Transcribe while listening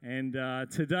And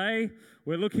today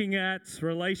we're looking at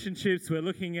relationships. We're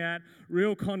looking at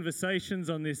real conversations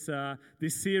on this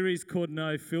series called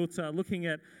No Filter, looking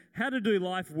at how to do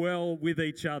life well with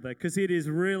each other, because it is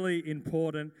really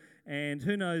important. And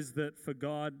who knows that for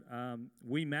God,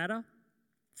 we matter.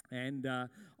 And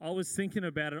I was thinking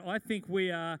about it. I think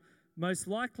we are most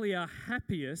likely our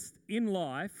happiest in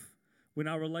life when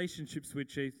our relationships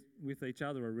with each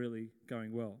other are really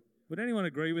going well. Would anyone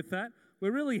agree with that?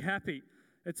 We're really happy.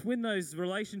 It's when those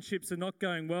relationships are not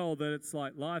going well that it's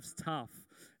like life's tough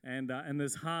and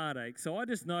there's heartache. So I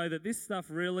just know that this stuff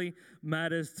really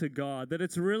matters to God, that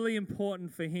it's really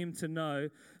important for Him to know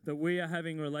that we are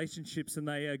having relationships and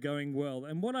they are going well.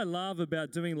 And what I love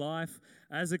about doing life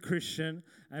as a Christian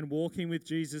and walking with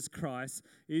Jesus Christ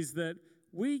is that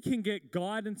we can get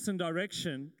guidance and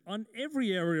direction on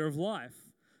every area of life.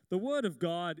 The Word of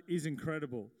God is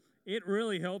incredible. It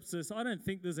really helps us. I don't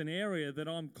think there's an area that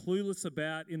I'm clueless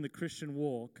about in the Christian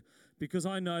walk, because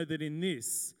I know that in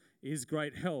this is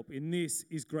great help. In this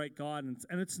is great guidance.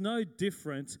 And it's no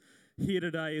different here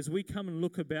today as we come and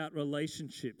look about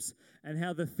relationships and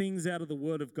how the things out of the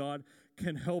Word of God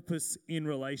can help us in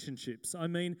relationships. I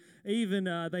mean, even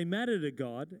they matter to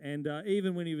God, and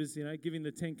even when He was, giving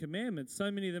the 10 Commandments,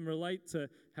 so many of them relate to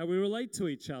how we relate to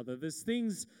each other. There's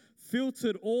things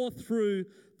filtered all through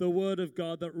the Word of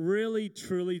God that really,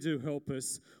 truly do help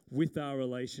us with our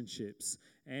relationships.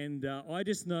 And I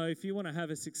just know if you want to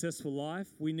have a successful life,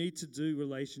 we need to do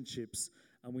relationships,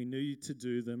 and we need to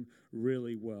do them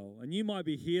really well. And you might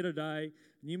be here today,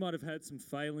 and you might have had some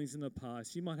failings in the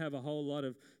past. You might have a whole lot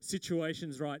of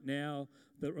situations right now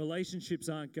that relationships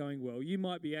aren't going well. You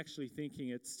might be actually thinking,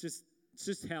 it's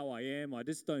just how I am. I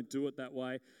just don't do it that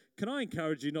way. Can I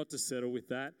encourage you not to settle with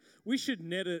that? We should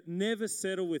never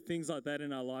settle with things like that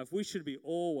in our life. We should be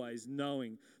always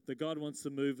knowing that God wants to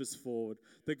move us forward,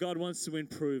 that God wants to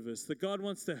improve us, that God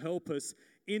wants to help us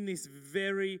in this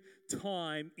very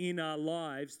time in our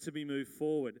lives to be moved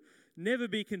forward. Never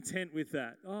be content with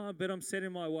that. Oh, but I'm set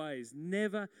in my ways.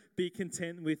 Never be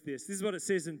content with this. This is what it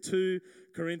says in 2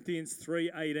 Corinthians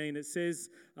 3:18. It says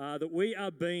that we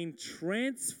are being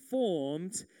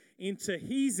transformed into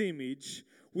His image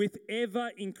with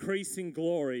ever-increasing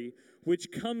glory,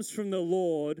 which comes from the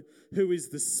Lord, who is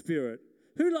the Spirit.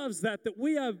 Who loves that? That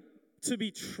we are to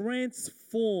be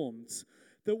transformed,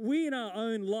 that we in our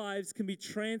own lives can be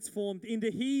transformed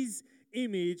into His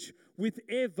image with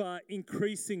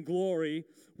ever-increasing glory,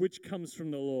 which comes from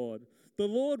the Lord. The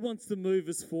Lord wants to move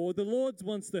us forward. The Lord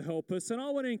wants to help us. And I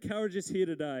want to encourage us here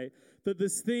today that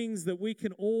there's things that we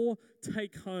can all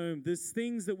take home. There's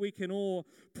things that we can all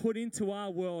put into our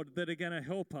world that are going to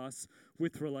help us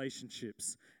with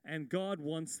relationships. And God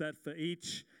wants that for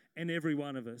each and every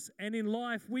one of us. And in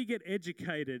life, we get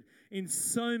educated in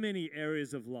so many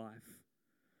areas of life.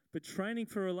 But training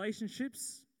for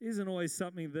relationships isn't always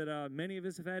something that many of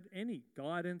us have had any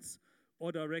guidance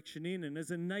or direction in. And as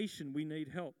a nation, we need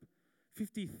help.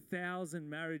 50,000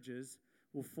 marriages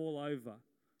will fall over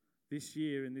this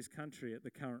year in this country at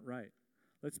the current rate.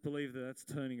 Let's believe that that's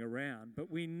turning around. But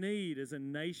we need, as a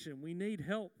nation, we need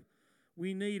help.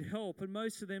 We need help. And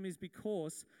most of them is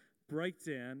because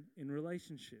breakdown in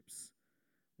relationships.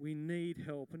 We need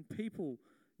help. And people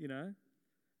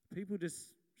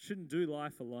just shouldn't do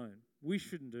life alone. We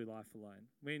shouldn't do life alone.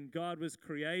 When God was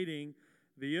creating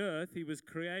the earth, He was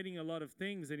creating a lot of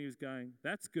things, and He was going,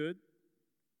 that's good.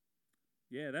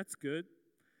 Yeah, that's good.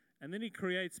 And then He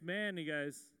creates man, and He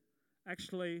goes,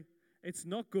 actually, it's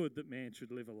not good that man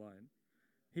should live alone.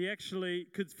 He actually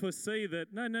could foresee that,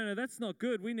 no, that's not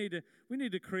good. We need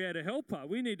to create a helper.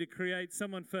 We need to create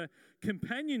someone for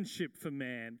companionship for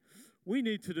man. We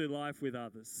need to do life with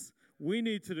others. We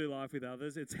need to do life with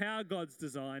others. It's how God's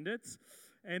designed it,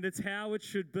 and it's how it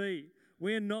should be.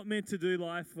 We're not meant to do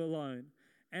life alone.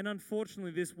 And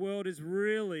unfortunately, this world is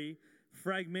really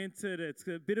fragmented. It's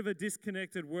a bit of a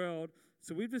disconnected world.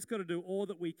 So we've just got to do all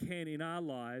that we can in our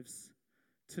lives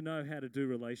to know how to do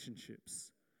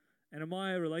relationships. And am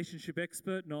I a relationship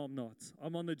expert? No, I'm not.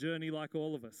 I'm on the journey like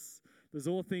all of us. There's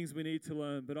all things we need to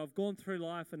learn, but I've gone through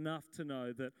life enough to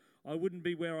know that I wouldn't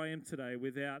be where I am today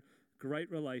without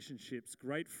great relationships,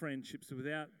 great friendships,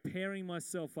 without pairing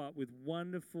myself up with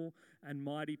wonderful and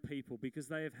mighty people, because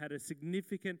they have had a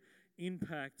significant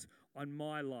impact on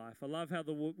my life. I love how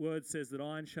the word says that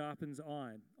iron sharpens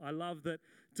iron. I love that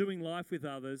doing life with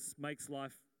others makes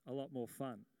life a lot more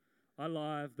fun. I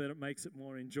love that it makes it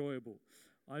more enjoyable.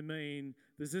 I mean,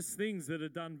 there's just things that are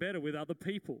done better with other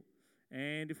people.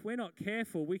 And if we're not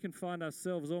careful, we can find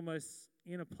ourselves almost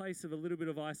in a place of a little bit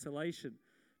of isolation,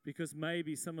 because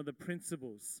maybe some of the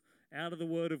principles out of the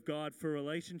Word of God for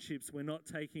relationships we're not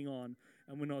taking on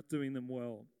and we're not doing them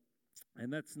well.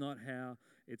 And that's not how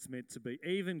it's meant to be.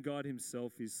 Even God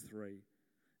himself is three.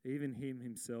 Even him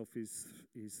himself is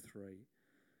three.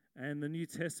 And the New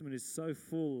Testament is so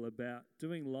full about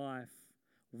doing life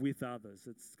with others.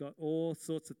 It's got all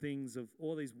sorts of things of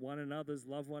all these one another's,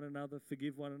 love one another,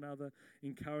 forgive one another,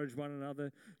 encourage one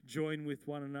another, join with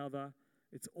one another.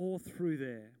 It's all through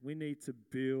there. We need to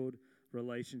build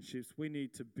relationships. We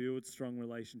need to build strong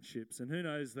relationships. And who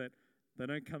knows that they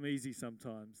don't come easy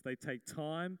sometimes. They take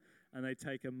time and they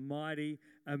take a mighty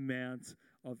amount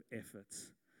of effort.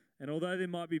 And although there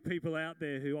might be people out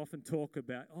there who often talk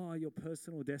about, your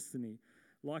personal destiny,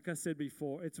 like I said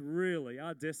before, it's really,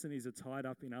 our destinies are tied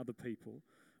up in other people.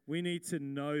 We need to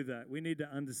know that. We need to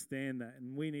understand that.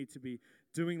 And we need to be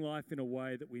doing life in a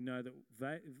way that we know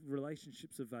that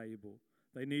relationships are valuable.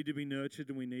 They need to be nurtured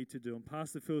and we need to do them.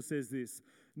 Pastor Phil says this,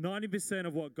 90%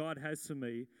 of what God has for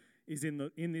me is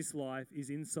in this life is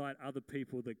inside other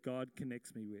people that God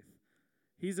connects me with.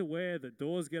 He's aware that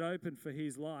doors get opened for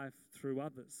his life through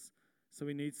others. So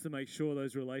he needs to make sure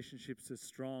those relationships are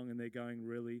strong and they're going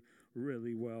really,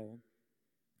 really well.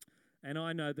 And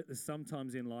I know that there's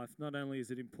sometimes in life, not only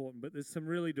is it important, but there's some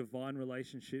really divine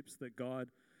relationships that God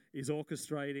is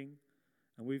orchestrating.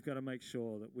 And we've got to make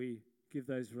sure that we give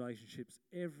those relationships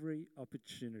every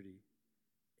opportunity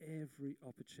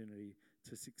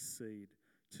to succeed,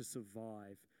 to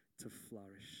survive, to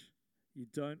flourish. You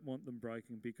don't want them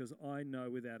broken because I know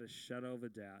without a shadow of a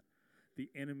doubt, the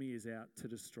enemy is out to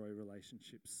destroy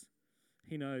relationships.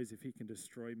 He knows if he can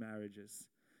destroy marriages,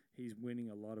 he's winning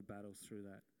a lot of battles through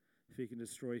that. If he can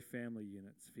destroy family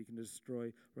units, if he can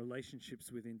destroy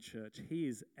relationships within church, he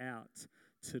is out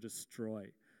to destroy.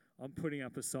 I'm putting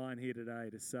up a sign here today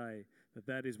to say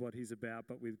that is what he's about.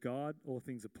 But with God, all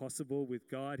things are possible. With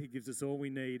God, he gives us all we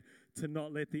need to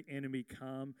not let the enemy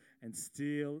come and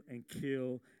steal and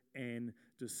kill and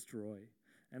destroy.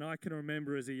 And I can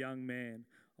remember as a young man,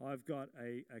 I've got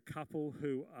a couple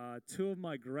who are two of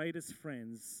my greatest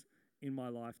friends in my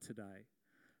life today.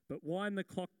 But wind the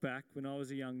clock back when I was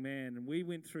a young man and we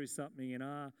went through something in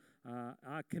our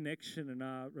connection and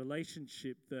our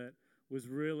relationship that was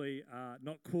really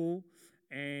not cool,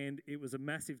 and it was a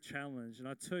massive challenge. And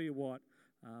I tell you what,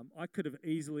 I could have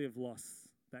easily have lost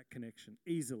that connection,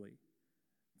 easily.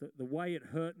 The way it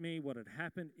hurt me, what had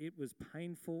happened, it was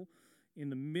painful. In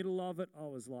the middle of it, I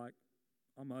was like,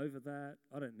 I'm over that.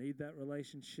 I don't need that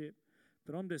relationship.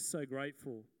 But I'm just so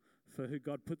grateful for who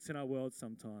God puts in our world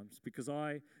sometimes, because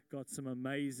I got some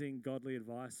amazing godly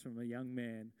advice from a young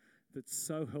man that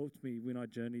so helped me when I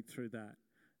journeyed through that.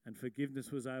 And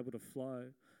forgiveness was able to flow.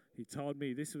 He told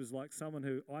me this was like someone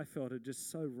who I felt had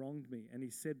just so wronged me. And he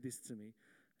said this to me.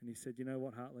 And he said, you know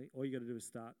what, Hartley? All you got to do is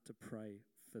start to pray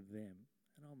for them.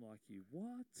 And I'm like, you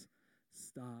what?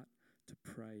 Start to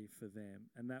pray for them.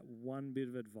 And that one bit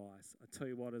of advice, I tell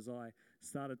you what, as I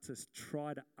started to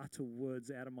try to utter words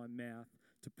out of my mouth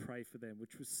to pray for them,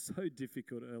 which was so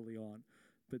difficult early on.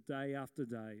 But day after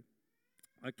day,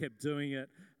 I kept doing it,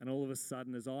 and all of a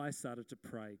sudden, as I started to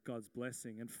pray God's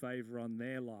blessing and favor on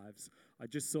their lives, I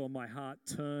just saw my heart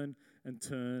turn and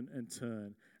turn and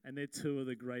turn. And they're two of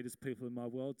the greatest people in my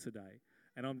world today.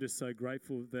 And I'm just so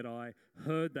grateful that I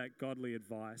heard that godly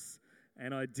advice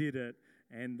and I did it.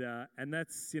 And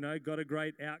that's, got a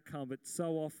great outcome. But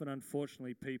so often,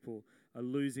 unfortunately, people are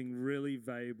losing really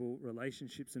valuable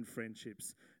relationships and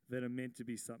friendships that are meant to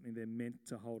be something they're meant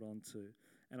to hold on to.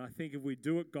 And I think if we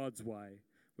do it God's way,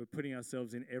 we're putting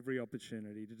ourselves in every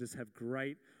opportunity to just have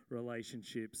great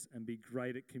relationships and be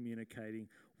great at communicating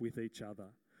with each other.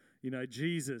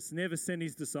 Jesus never sent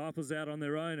his disciples out on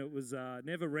their own. It was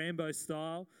never Rambo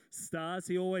style stars.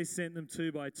 He always sent them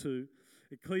 2 by 2.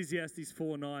 Ecclesiastes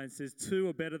 4:9 says, 2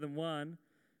 are better than 1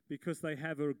 because they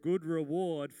have a good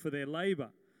reward for their labor.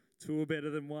 2 are better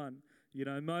than 1.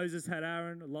 Moses had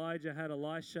Aaron, Elijah had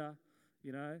Elisha,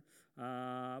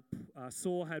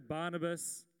 Saul had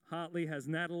Barnabas, Hartley has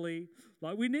Natalie.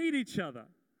 We need each other.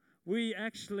 We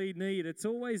actually need, it's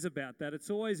always about that. It's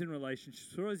always in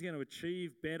relationships. We're always going to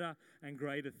achieve better and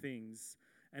greater things.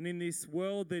 And in this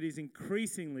world that is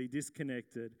increasingly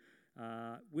disconnected,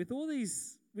 with all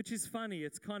these, which is funny,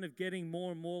 it's kind of getting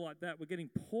more and more like that. We're getting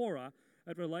poorer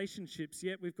at relationships,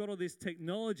 yet we've got all this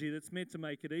technology that's meant to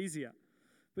make it easier.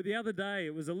 But the other day,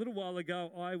 it was a little while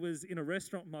ago, I was in a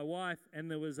restaurant with my wife, and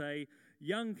there was a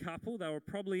young couple, they were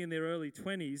probably in their early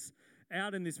 20s,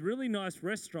 out in this really nice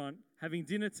restaurant having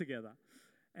dinner together.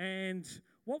 And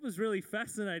what was really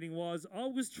fascinating was I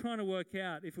was trying to work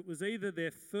out if it was either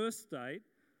their first date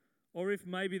or if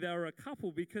maybe they were a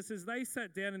couple, because as they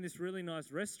sat down in this really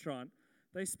nice restaurant,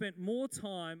 they spent more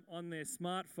time on their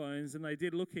smartphones than they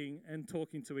did looking and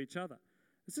talking to each other.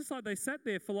 It's just like they sat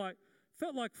there for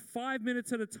felt like 5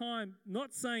 minutes at a time,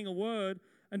 not saying a word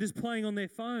and just playing on their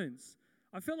phones.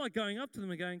 I felt like going up to them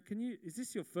and going, is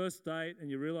this your first date? And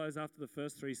you realize after the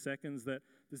first 3 seconds that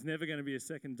there's never going to be a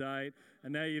second date.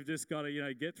 And now you've just got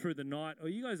to, get through the night. Are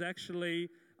you actually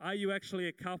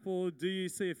a couple? Do you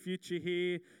see a future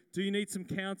here? Do you need some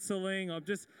counseling? I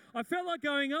felt like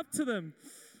going up to them.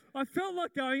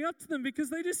 Because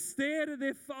they just stared at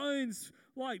their phones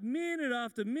like minute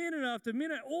after minute after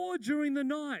minute, or during the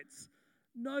night.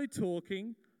 No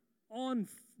talking, on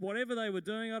whatever they were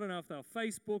doing. I don't know if they were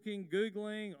Facebooking,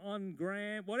 Googling, on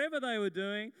Gram, whatever they were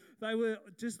doing, they were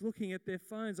just looking at their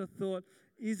phones. I thought,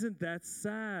 isn't that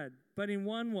sad? But in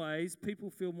one ways, people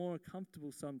feel more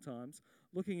comfortable sometimes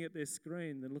looking at their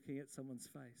screen than looking at someone's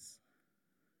face.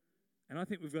 And I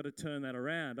think we've got to turn that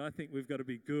around. I think we've got to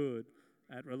be good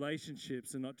at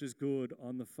relationships and not just good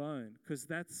on the phone, because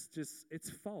it's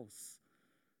false.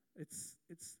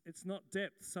 It's not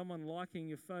depth. Someone liking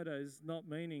your photos not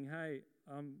meaning, hey,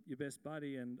 I'm your best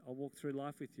buddy and I'll walk through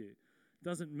life with you. It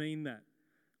doesn't mean that.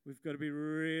 We've got to be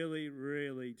really,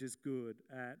 really just good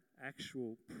at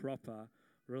actual proper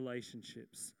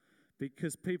relationships,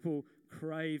 because people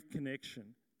crave connection.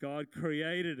 God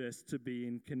created us to be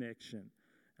in connection,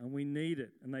 and we need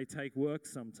it, and they take work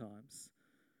sometimes.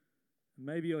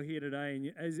 Maybe you're here today,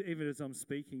 and even as I'm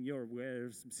speaking, you're aware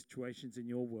of some situations in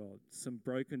your world, some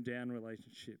broken down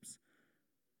relationships.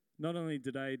 Not only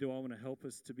today do I want to help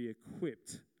us to be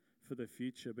equipped for the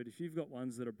future, but if you've got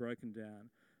ones that are broken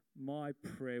down, my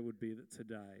prayer would be that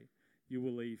today you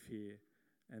will leave here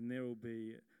and there will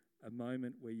be a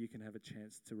moment where you can have a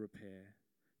chance to repair,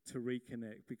 to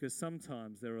reconnect, because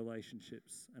sometimes they're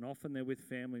relationships, and often they're with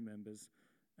family members,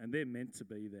 and they're meant to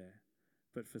be there,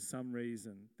 but for some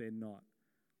reason they're not.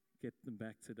 Get them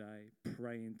back today.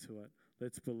 Pray into it.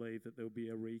 Let's believe that there'll be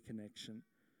a reconnection.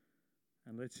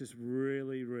 And let's just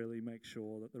really, really make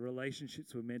sure that the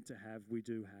relationships we're meant to have, we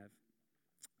do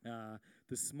have.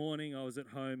 This morning I was at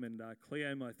home, and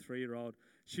Cleo, my 3-year-old,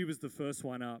 she was the first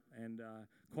one up. And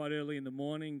quite early in the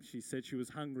morning, she said she was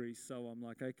hungry. So I'm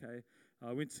like, okay.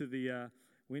 I went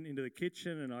into the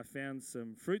kitchen and I found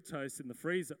some fruit toast in the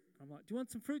freezer. I'm like, do you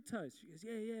want some fruit toast? She goes,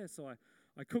 yeah. So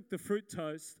I cooked the fruit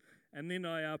toast, and then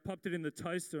I popped it in the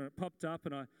toaster, and it popped up,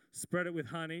 and I spread it with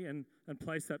honey and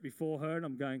placed that before her, and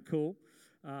I'm going, cool,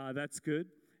 that's good.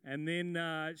 And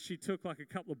then she took like a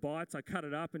couple of bites. I cut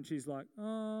it up, and she's like,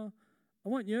 oh, I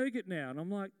want yogurt now. And I'm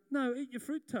like, no, eat your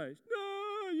fruit toast.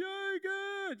 No,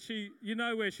 yogurt. You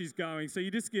know where she's going, so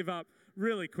you just give up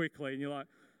really quickly, and you're like,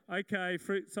 okay,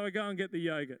 fruit. So I go and get the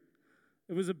yogurt.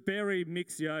 It was a berry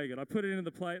mixed yogurt. I put it into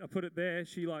the plate. I put it there.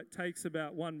 She takes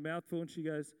about one mouthful, and she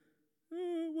goes,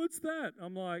 oh, what's that?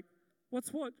 I'm like,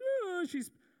 what's what? Oh,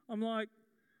 I'm like,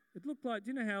 it looked like,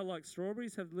 do you know how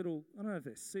strawberries have little, I don't know if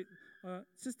they're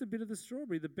it's just a bit of the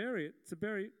strawberry, the berry. It's a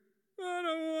berry. I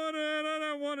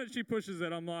don't want it. She pushes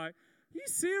it. I'm like, are you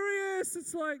serious?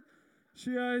 It's like,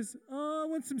 she goes, oh, I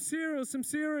want some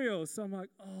cereal. So I'm like,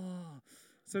 oh.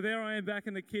 So there I am back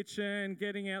in the kitchen,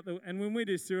 getting out and when we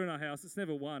do cereal in our house, it's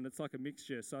never one. It's like a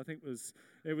mixture. So I think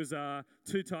it was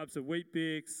 2 types of Wheat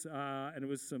Bix, and it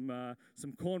was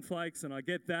some cornflakes, and I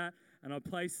get that, and I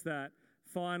place that.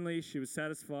 Finally, she was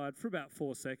satisfied for about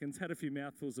 4 seconds, had a few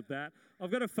mouthfuls of that.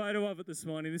 I've got a photo of it this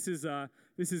morning. This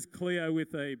is Cleo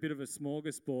with a bit of a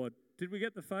smorgasbord. Did we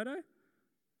get the photo?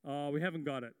 Oh, we haven't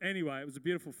got it. Anyway, it was a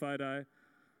beautiful photo.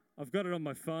 I've got it on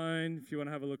my phone if you want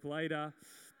to have a look later.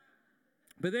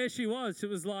 But there she was. It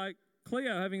was like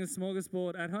Cleo having a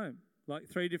smorgasbord at home, like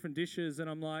 3 different dishes. And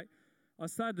I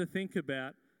started to think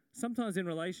about, sometimes in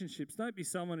relationships, don't be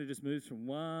someone who just moves from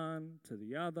one to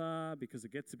the other because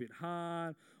it gets a bit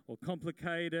hard or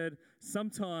complicated.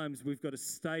 Sometimes we've got to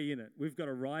stay in it. We've got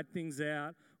to write things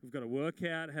out. We've got to work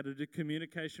out how to do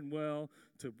communication well,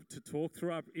 to talk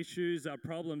through our issues, our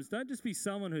problems. Don't just be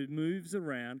someone who moves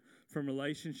around from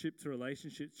relationship to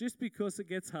relationship just because it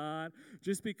gets hard,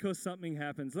 just because something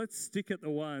happens. Let's stick at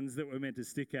the ones that we're meant to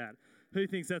stick at. Who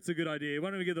thinks that's a good idea? Why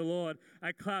don't we give the Lord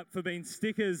a clap for being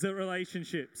stickers at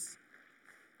relationships?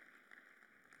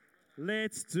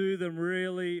 Let's do them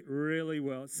really, really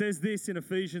well. It says this in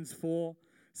Ephesians 4,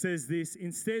 says this,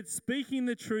 instead, speaking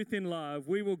the truth in love,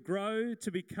 we will grow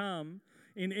to become,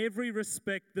 in every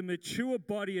respect, the mature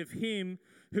body of Him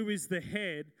who is the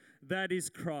head, that is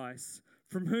Christ,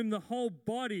 from whom the whole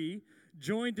body,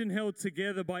 joined and held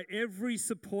together by every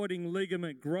supporting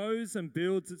ligament, grows and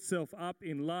builds itself up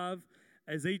in love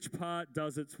as each part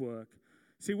does its work.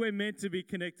 See, we're meant to be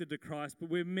connected to Christ, but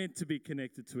we're meant to be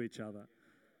connected to each other.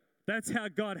 That's how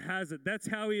God has it. That's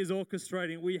how He is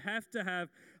orchestrating. We have to have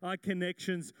our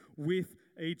connections with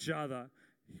each other.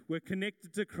 We're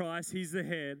connected to Christ. He's the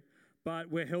head, but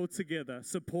we're held together,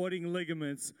 supporting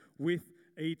ligaments with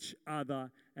each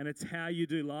other. And it's how you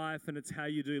do life, and it's how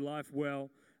you do life well.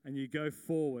 And you go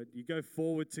forward. You go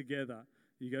forward together.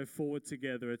 You go forward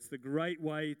together. It's the great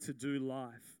way to do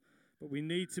life. But we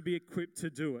need to be equipped to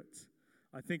do it.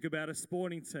 I think about a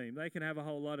sporting team. They can have a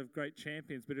whole lot of great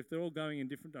champions, but if they're all going in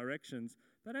different directions,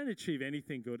 they don't achieve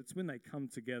anything good. It's when they come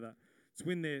together. It's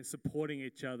when they're supporting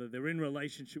each other. They're in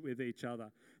relationship with each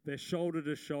other. They're shoulder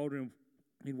to shoulder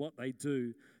in what they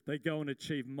do. They go and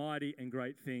achieve mighty and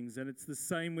great things. And it's the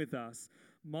same with us.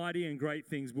 Mighty and great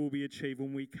things will be achieved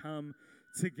when we come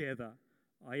together.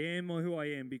 I am who I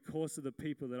am because of the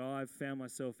people that I've found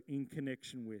myself in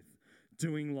connection with,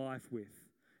 doing life with.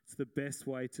 It's the best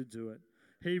way to do it.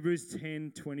 Hebrews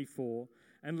 10:24,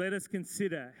 and let us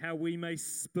consider how we may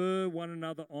spur one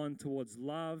another on towards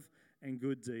love and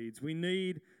good deeds. We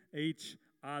need each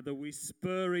other. We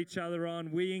spur each other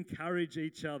on. We encourage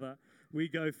each other. We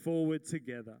go forward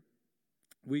together.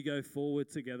 We go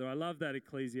forward together. I love that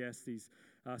Ecclesiastes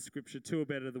scripture, two are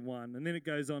better than one. And then it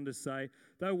goes on to say,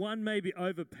 though one may be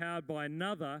overpowered by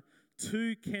another,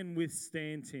 two can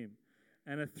withstand him.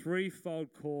 And a threefold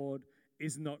cord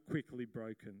is not quickly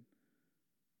broken.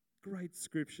 Great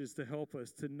scriptures to help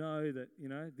us to know that,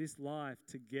 this life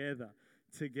together.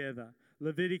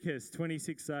 Leviticus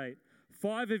 26:8.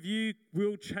 5 of you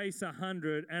will chase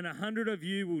 100, and 100 of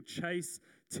you will chase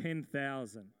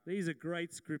 10,000. These are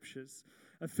great scriptures.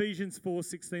 Ephesians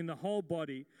 4:16. The whole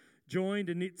body, joined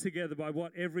and knit together by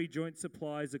what every joint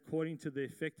supplies according to the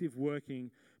effective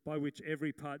working by which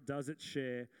every part does its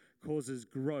share, causes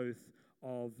growth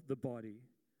of the body.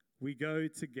 We go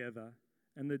together.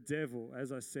 And the devil,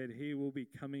 as I said, he will be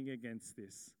coming against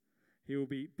this. He will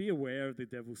be aware of the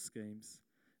devil's schemes.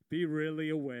 Be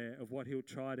really aware of what he'll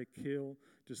try to kill,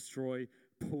 destroy,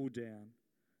 pull down.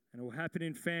 And it will happen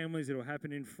in families. It will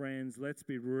happen in friends. Let's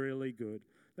be really good.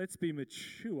 Let's be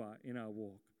mature in our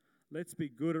walk. Let's be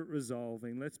good at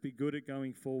resolving. Let's be good at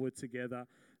going forward together.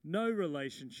 No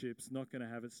relationship's not going to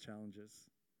have its challenges.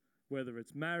 Whether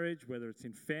it's marriage, whether it's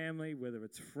in family, whether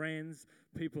it's friends,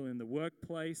 people in the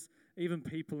workplace, even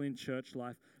people in church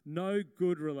life. No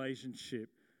good relationship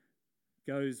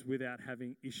goes without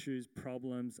having issues,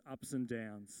 problems, ups and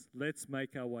downs. Let's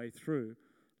make our way through.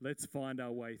 Let's find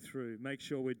our way through. Make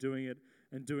sure we're doing it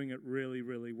and doing it really,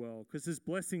 really well. Because there's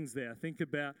blessings there. Think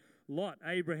about Lot,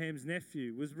 Abraham's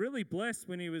nephew, was really blessed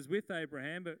when he was with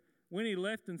Abraham, but when he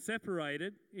left and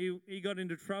separated, he got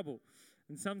into trouble.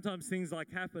 And sometimes things like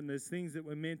happen. There's things that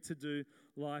we're meant to do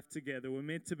life together. We're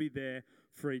meant to be there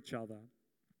for each other.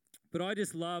 But I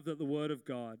just love that the Word of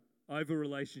God over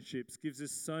relationships gives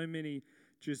us so many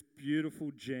just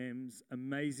beautiful gems,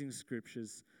 amazing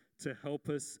scriptures to help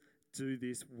us do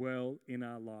this well in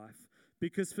our life.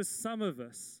 Because for some of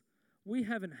us, we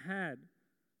haven't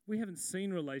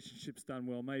seen relationships done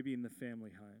well, maybe in the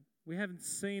family home. We haven't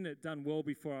seen it done well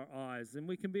before our eyes. And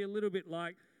we can be a little bit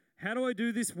like, how do I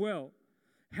do this well?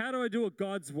 How do I do it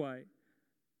God's way?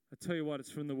 I tell you what,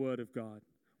 it's from the Word of God.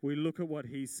 We look at what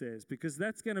He says, because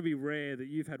that's going to be rare that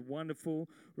you've had wonderful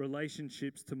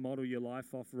relationships to model your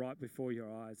life off right before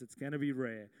your eyes. It's going to be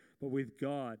rare. But with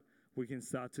God, we can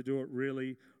start to do it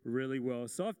really, really well.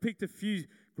 So I've picked a few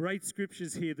great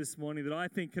scriptures here this morning that I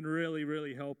think can really,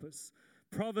 really help us.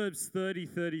 Proverbs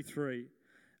 30:33.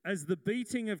 As the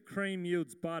beating of cream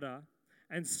yields butter,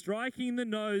 and striking the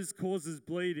nose causes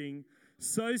bleeding,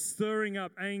 so stirring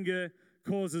up anger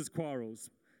causes quarrels.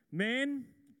 Man,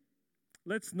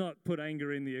 let's not put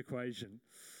anger in the equation.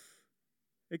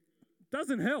 It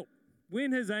doesn't help.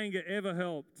 When has anger ever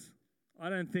helped? I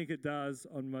don't think it does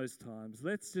on most times.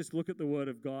 Let's just look at the Word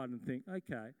of God and think,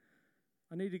 okay,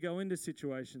 I need to go into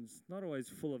situations not always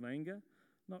full of anger,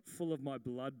 not full of my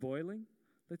blood boiling.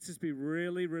 Let's just be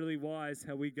really, really wise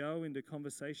how we go into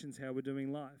conversations, how we're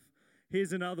doing life.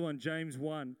 Here's another one, James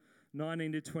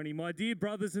 1:19-20. My dear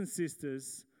brothers and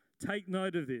sisters, take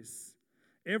note of this.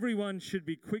 Everyone should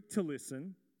be quick to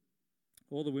listen.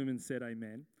 All the women said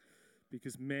amen,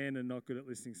 because men are not good at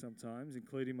listening sometimes,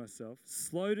 including myself.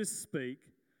 Slow to speak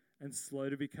and slow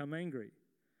to become angry,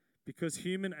 because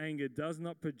human anger does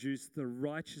not produce the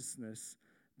righteousness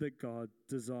that God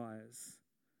desires.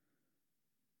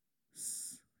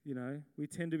 We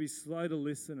tend to be slow to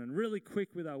listen and really quick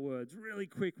with our words, really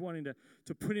quick wanting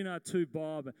to put in our two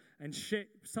bob and share.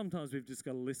 Sometimes we've just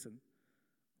got to listen.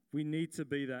 We need to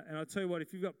be that. And I'll tell you what,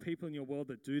 if you've got people in your world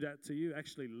that do that to you,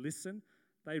 actually listen,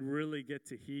 they really get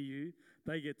to hear you.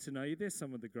 They get to know you. They're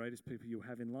some of the greatest people you'll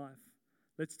have in life.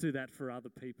 Let's do that for other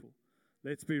people.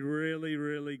 Let's be really,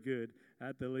 really good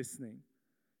at the listening.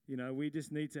 We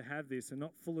just need to have this and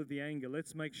not full of the anger.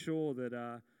 Let's make sure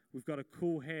that we've got a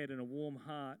cool head and a warm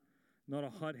heart, not a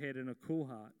hot head and a cool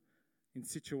heart in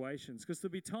situations. Because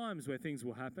there'll be times where things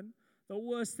will happen. The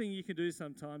worst thing you can do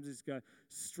sometimes is go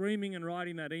streaming and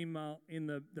writing that email in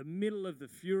the middle of the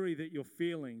fury that you're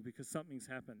feeling because something's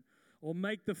happened. Or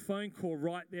make the phone call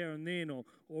right there and then, or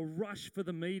rush for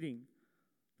the meeting.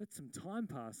 Let some time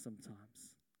pass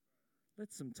sometimes.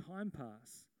 Let some time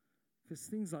pass. Because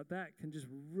things like that can just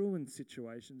ruin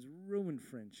situations, ruin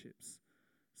friendships.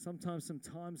 Sometimes some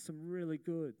time, some really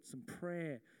good, some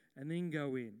prayer, and then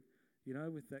go in,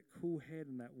 with that cool head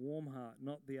and that warm heart,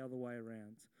 not the other way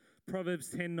around. Proverbs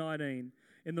 10:19,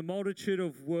 in the multitude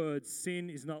of words, sin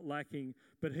is not lacking,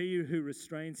 but he who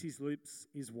restrains his lips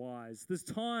is wise. There's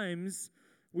times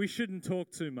we shouldn't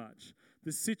talk too much.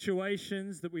 The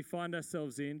situations that we find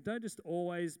ourselves in, don't just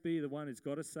always be the one who's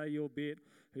got to say your bit,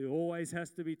 who always has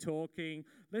to be talking.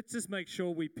 Let's just make sure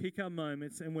we pick our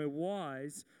moments and we're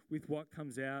wise with what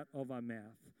comes out of our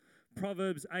mouth.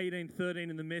 Proverbs 18:13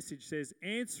 in the Message says,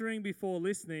 answering before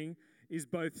listening is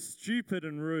both stupid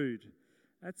and rude.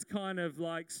 That's kind of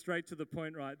like straight to the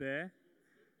point right there.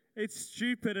 It's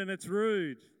stupid and it's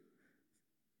rude.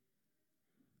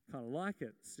 Kind of like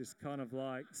it. It's just kind of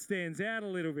like stands out a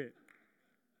little bit.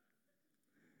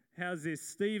 How's this?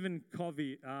 Stephen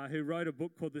Covey, who wrote a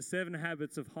book called The 7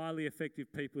 Habits of Highly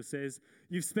Effective People, says,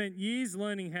 you've spent years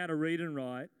learning how to read and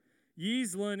write,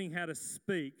 years learning how to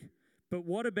speak, but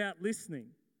what about listening?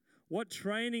 What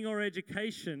training or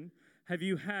education have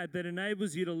you had that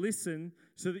enables you to listen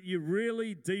so that you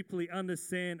really deeply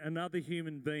understand another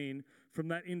human being from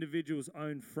that individual's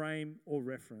own frame or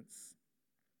reference?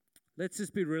 Let's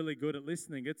just be really good at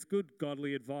listening. It's good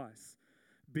godly advice.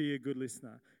 Be a good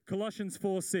listener. Colossians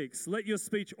 4:6, let your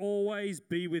speech always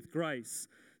be with grace,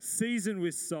 seasoned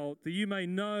with salt, that you may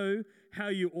know how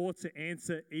you ought to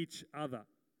answer each other.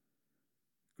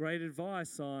 Great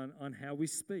advice on how we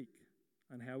speak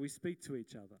to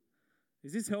each other.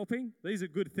 Is this helping? These are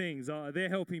good things. They're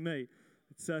helping me.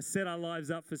 Let's set our lives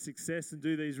up for success and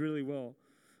do these really well.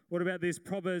 What about this?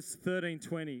 Proverbs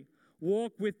 13:20.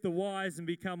 Walk with the wise and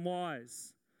become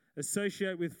wise.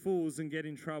 Associate with fools and get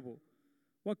in trouble.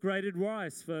 What great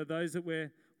advice for those that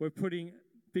we're putting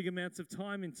big amounts of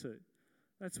time into.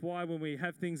 That's why when we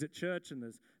have things at church and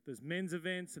there's men's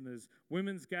events and there's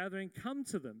women's gathering, come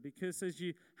to them, because as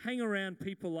you hang around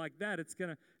people like that, it's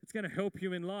gonna help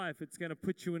you in life. It's gonna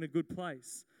put you in a good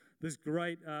place. There's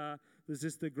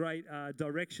just a great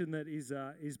direction that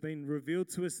is being revealed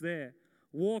to us there.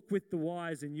 Walk with the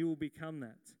wise and you will become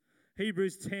that.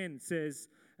 Hebrews 10 says,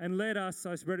 and let us,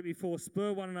 I read it before,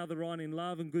 spur one another on in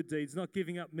love and good deeds, not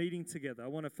giving up meeting together. I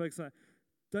want to focus on,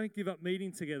 don't give up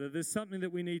meeting together. There's something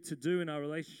that we need to do in our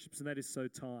relationships, and that is sow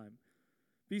time.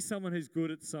 Be someone who's good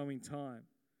at sowing time.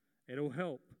 It'll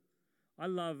help. I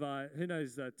love, who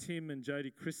knows Tim and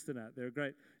Jodie Christinat? They're a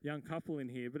great young couple in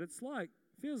here, but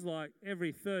feels like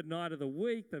every third night of the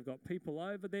week they've got people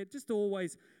over. They're just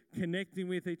always connecting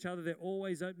with each other. They're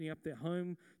always opening up their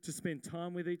home to spend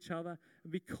time with each other.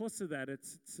 And because of that,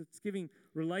 it's giving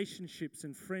relationships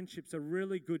and friendships a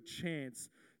really good chance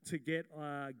to get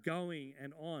going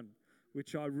and on,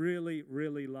 which I really,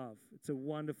 really love. It's a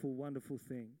wonderful, wonderful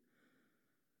thing.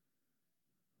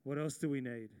 What else do we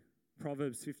need?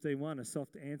 Proverbs 15:1, a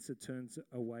soft answer turns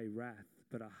away wrath,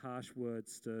 but a harsh word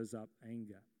stirs up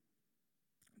anger.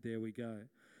 There we go.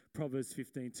 Proverbs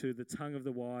 15:2, the tongue of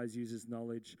the wise uses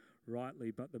knowledge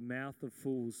rightly, but the mouth of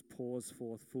fools pours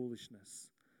forth foolishness.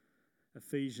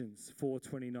 Ephesians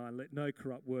 4:29, let no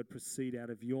corrupt word proceed out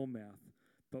of your mouth,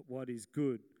 but what is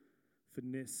good for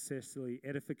necessary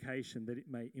edification, that it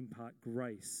may impart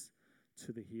grace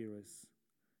to the hearers.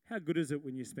 How good is it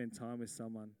when you spend time with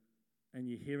someone and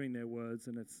you're hearing their words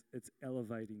and it's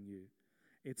elevating you,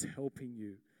 it's helping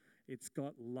you, it's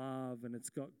got love and it's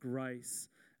got grace,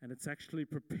 and it's actually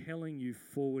propelling you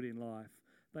forward in life.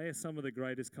 They are some of the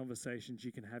greatest conversations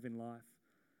you can have in life.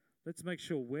 Let's make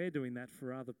sure we're doing that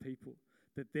for other people,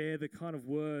 that they're the kind of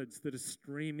words that are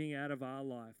streaming out of our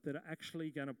life that are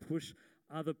actually going to push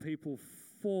other people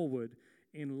forward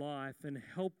in life and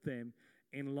help them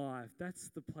in life. That's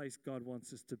the place God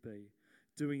wants us to be,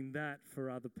 doing that for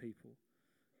other people.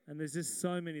 And there's just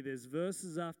so many. There's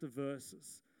verses after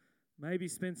verses. Maybe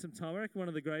spend some time. I reckon one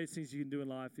of the greatest things you can do in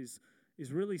life is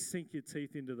really sink your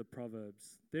teeth into the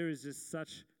Proverbs. There is just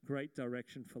such great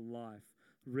direction for life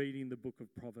reading the book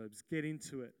of Proverbs. Get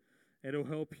into it. It'll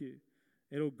help you.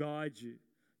 It'll guide you.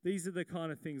 These are the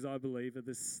kind of things I believe are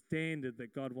the standard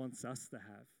that God wants us to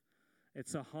have.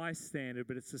 It's a high standard,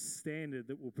 but it's a standard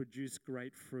that will produce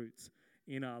great fruits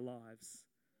in our lives.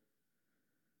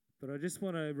 But I just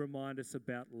want to remind us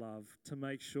about love, to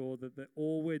make sure that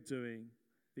all we're doing,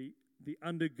 the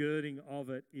undergirding of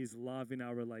it is love in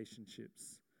our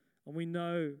relationships. And we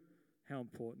know how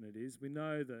important it is. We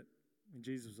know that when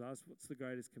Jesus was asked, what's the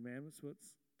greatest commandments? Well,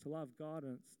 it's to love God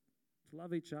and it's to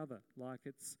love each other. Like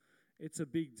it's a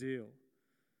big deal.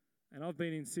 And I've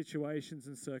been in situations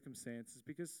and circumstances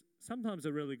because sometimes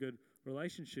a really good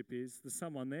relationship is there's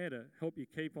someone there to help you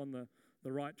keep on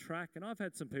the right track. And I've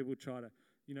had some people try to,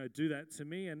 do that to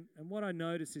me. And what I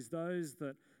notice is those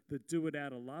that do it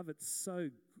out of love,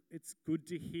 it's good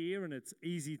to hear and it's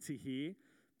easy to hear.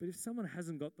 But if someone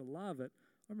hasn't got the love, I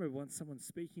remember once someone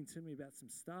speaking to me about some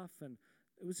stuff and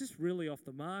it was just really off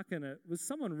the mark, and it was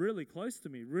someone really close to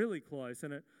me, really close.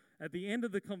 And at the end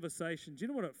of the conversation, do you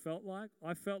know what it felt like?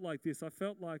 I felt like this. I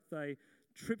felt like they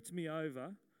tripped me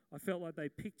over. I felt like they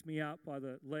picked me up by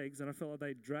the legs, and I felt like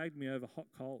they dragged me over hot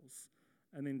coals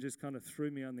and then just kind of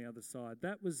threw me on the other side.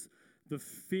 That was the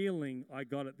feeling I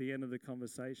got at the end of the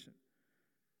conversation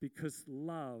because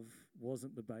love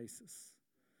wasn't the basis.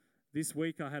 This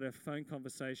week I had a phone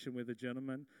conversation with a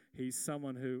gentleman. He's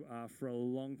someone who for a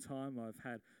long time I've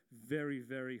had very,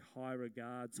 very high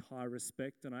regards, high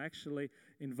respect, and I actually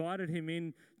invited him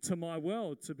in to my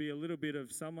world to be a little bit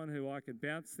of someone who I could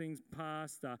bounce things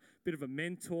past, a bit of a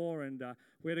mentor, and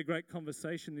we had a great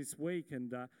conversation this week,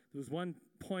 and there was one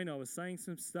point I was saying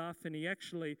some stuff, and he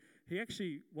actually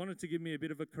wanted to give me a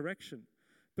bit of a correction,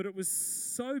 but it was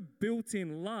so built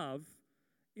in love.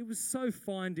 It was so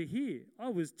fine to hear. I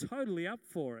was totally up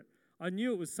for it. I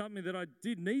knew it was something that I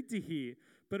did need to hear,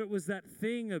 but it was that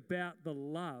thing about the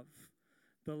love.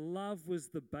 The love was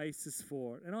the basis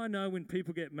for it. And I know when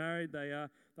people get married,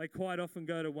 they quite often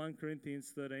go to 1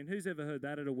 Corinthians 13. Who's ever heard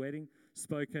that at a wedding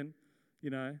spoken?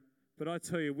 But I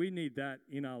tell you, we need that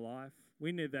in our life.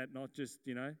 We need that not just,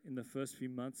 in the first few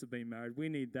months of being married. We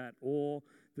need that all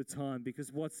the time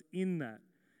because what's in that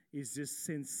is just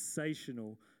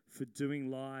sensational for doing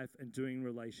life and doing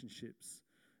relationships.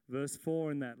 Verse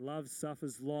 4 in that, love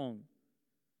suffers long.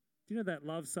 Do you know that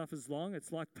love suffers long?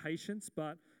 It's like patience,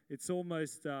 but it's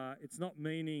almost, it's not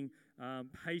meaning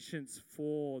patience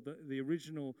for the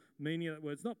original meaning of that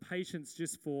word. It's not patience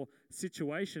just for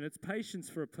situation. It's patience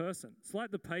for a person. It's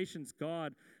like the patience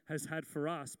God has had for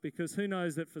us because who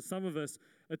knows that for some of us,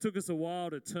 it took us a while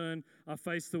to turn our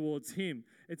face towards Him.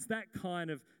 It's that kind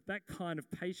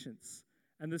of patience.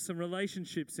 And there's some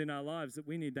relationships in our lives that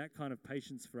we need that kind of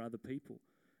patience for other people.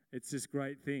 It's just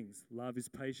great things. Love is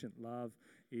patient. Love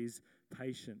is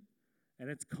patient. And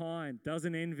it's kind,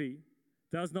 doesn't envy,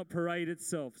 does not parade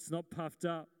itself, it's not puffed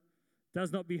up,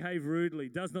 does not behave rudely,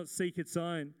 does not seek its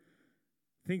own,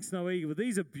 thinks no evil.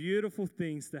 These are beautiful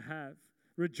things to have.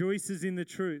 Rejoices in the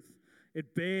truth.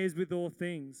 It bears with all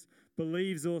things,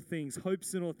 believes all things,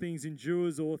 hopes in all things,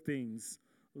 endures all things.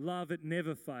 Love, it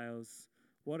never fails.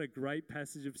 What a great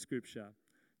passage of Scripture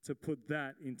to put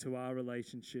that into our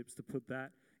relationships, to put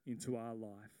that into our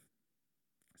life.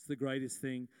 It's the greatest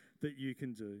thing that you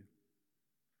can do.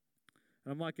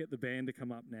 And I might get the band to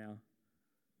come up now.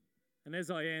 And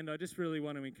as I end, I just really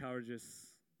want to encourage us.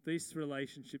 This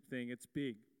relationship thing, it's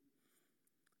big.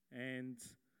 And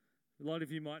a lot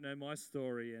of you might know my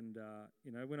story. And,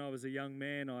 when I was a young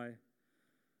man,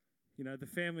 the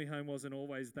family home wasn't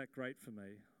always that great for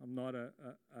me. I'm not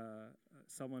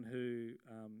someone who,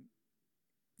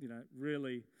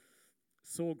 really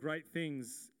saw great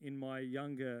things in my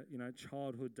younger,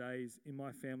 childhood days in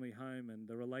my family home, and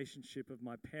the relationship of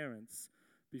my parents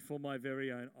before my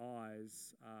very own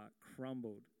eyes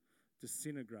crumbled,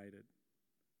 disintegrated,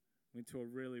 went to a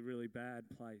really, really bad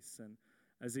place. And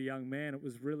as a young man, it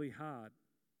was really hard.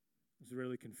 It was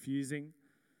really confusing.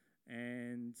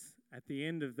 And at the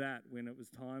end of that, when it was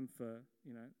time for,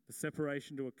 the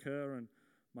separation to occur and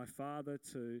my father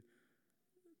to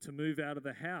move out of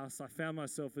the house, I found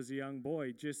myself as a young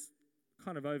boy just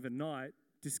kind of overnight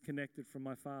disconnected from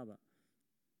my father.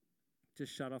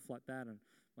 Just shut off like that. And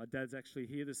my dad's actually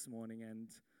here this morning. And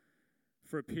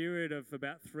for a period of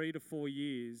about 3 to 4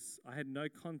 years, I had no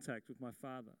contact with my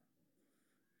father.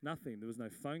 Nothing. There was no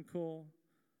phone call.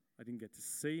 I didn't get to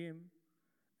see him.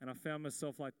 And I found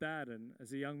myself like that. And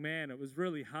as a young man, it was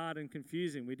really hard and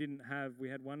confusing. We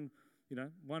had one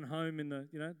home in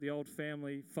the old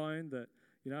family phone that,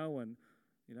 he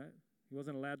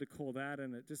wasn't allowed to call that.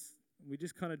 And we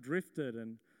just kind of drifted.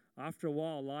 And after a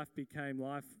while, life became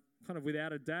life kind of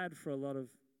without a dad for a lot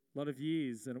of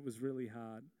years. And it was really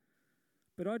hard.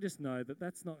 But I just know that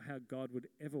that's not how God would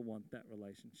ever want that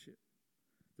relationship.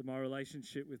 That my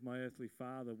relationship with my earthly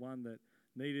father, one that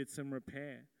needed some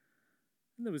repair.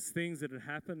 And there was things that had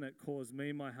happened that caused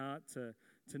me, my heart, to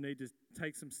need to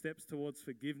take some steps towards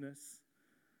forgiveness.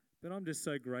 But I'm just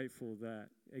so grateful that,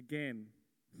 again,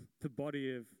 the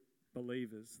body of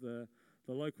believers, the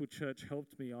local church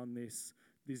helped me on this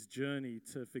journey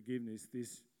to forgiveness,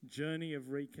 this journey of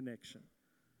reconnection.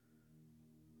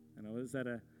 And I was at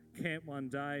a camp one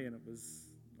day, and it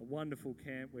was a wonderful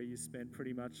camp where you spent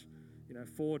pretty much,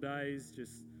 4 days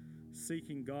just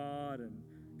seeking God and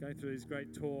going through these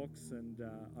great talks. And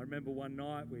I remember one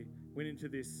night we went into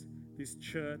this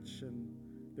church, and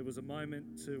there was a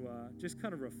moment to just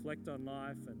kind of reflect on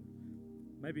life and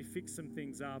maybe fix some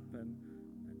things up and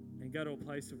go to a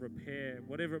place of repair,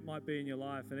 whatever it might be in your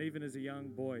life. And even as a young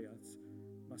boy,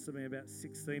 I must have been about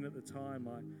 16 at the time,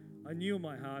 I knew in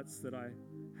my heart that I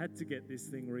had to get this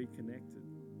thing reconnected.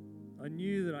 I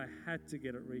knew that I had to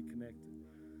get it reconnected.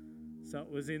 So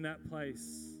it was in that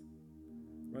place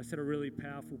where I said a really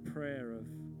powerful prayer of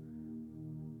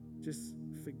just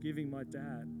forgiving my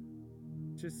dad,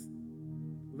 just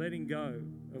letting go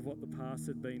of what the past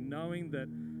had been, knowing that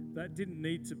that didn't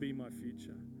need to be my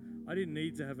future. I didn't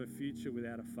need to have a future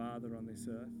without a father on this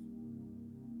earth.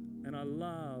 And I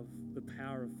love the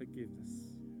power of forgiveness,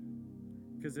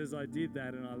 because as I did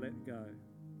that and I let go,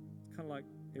 it's kind of like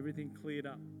everything cleared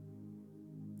up.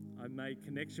 I made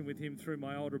connection with him through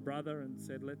my older brother and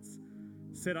said, let's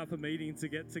set up a meeting to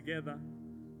get together.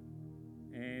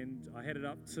 And I headed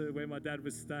up to where my dad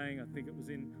was staying. I think it was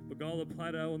in Bagola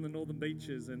Plateau on the Northern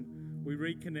Beaches, and we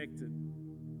reconnected.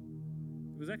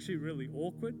 It was actually really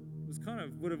awkward. It was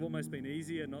would have almost been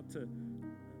easier not to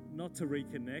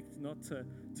reconnect, not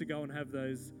to go and have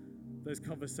those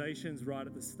conversations right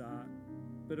at the start.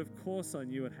 But of course I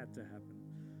knew it had to happen.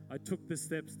 I took the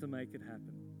steps to make it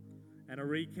happen. And a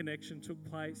reconnection took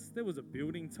place. There was a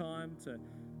building time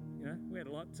we had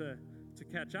a lot to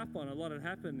catch up on. A lot had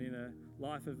happened in a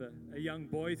life of a young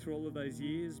boy through all of those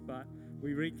years, but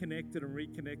we reconnected and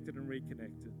reconnected and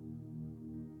reconnected.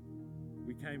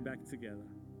 We came back together.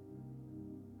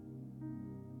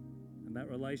 And that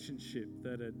relationship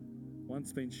that had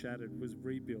once been shattered was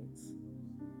rebuilt.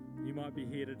 You might be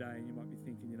here today and you might be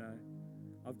thinking,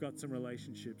 I've got some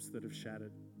relationships that have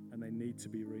shattered and they need to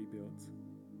be rebuilt.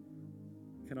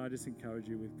 Can I just encourage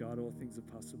you, with God, all things are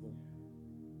possible.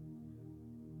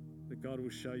 That God will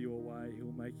show you a way. He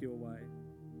will make you a way.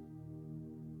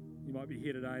 You might be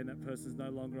here today and that person's no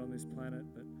longer on this planet,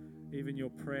 but even your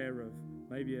prayer of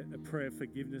maybe a prayer of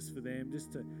forgiveness for them, it's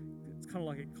kind of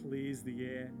like it clears the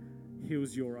air,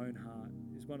 heals your own heart,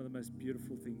 is one of the most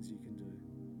beautiful things you can do.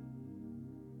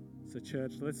 So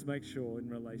church, let's make sure in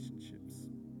relationships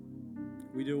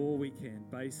we do all we can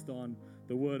based on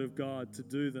the Word of God to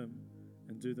do them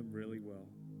and do them really well.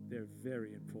 They're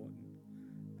very important.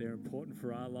 They're important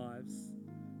for our lives.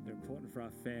 They're important for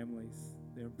our families.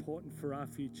 They're important for our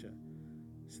future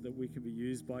so that we can be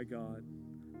used by God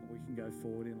and we can go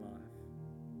forward in life.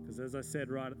 Because as I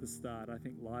said right at the start, I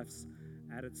think life's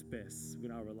at its best when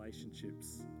our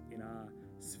relationships in our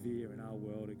sphere, in our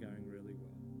world, are going really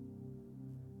well.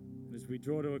 And as we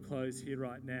draw to a close here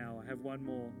right now, I have one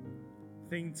more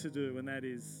thing to do, and that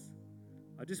is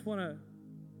I just want to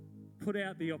put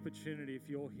out the opportunity, if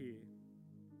you're here,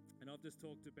 and I've just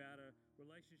talked about a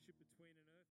relationship between an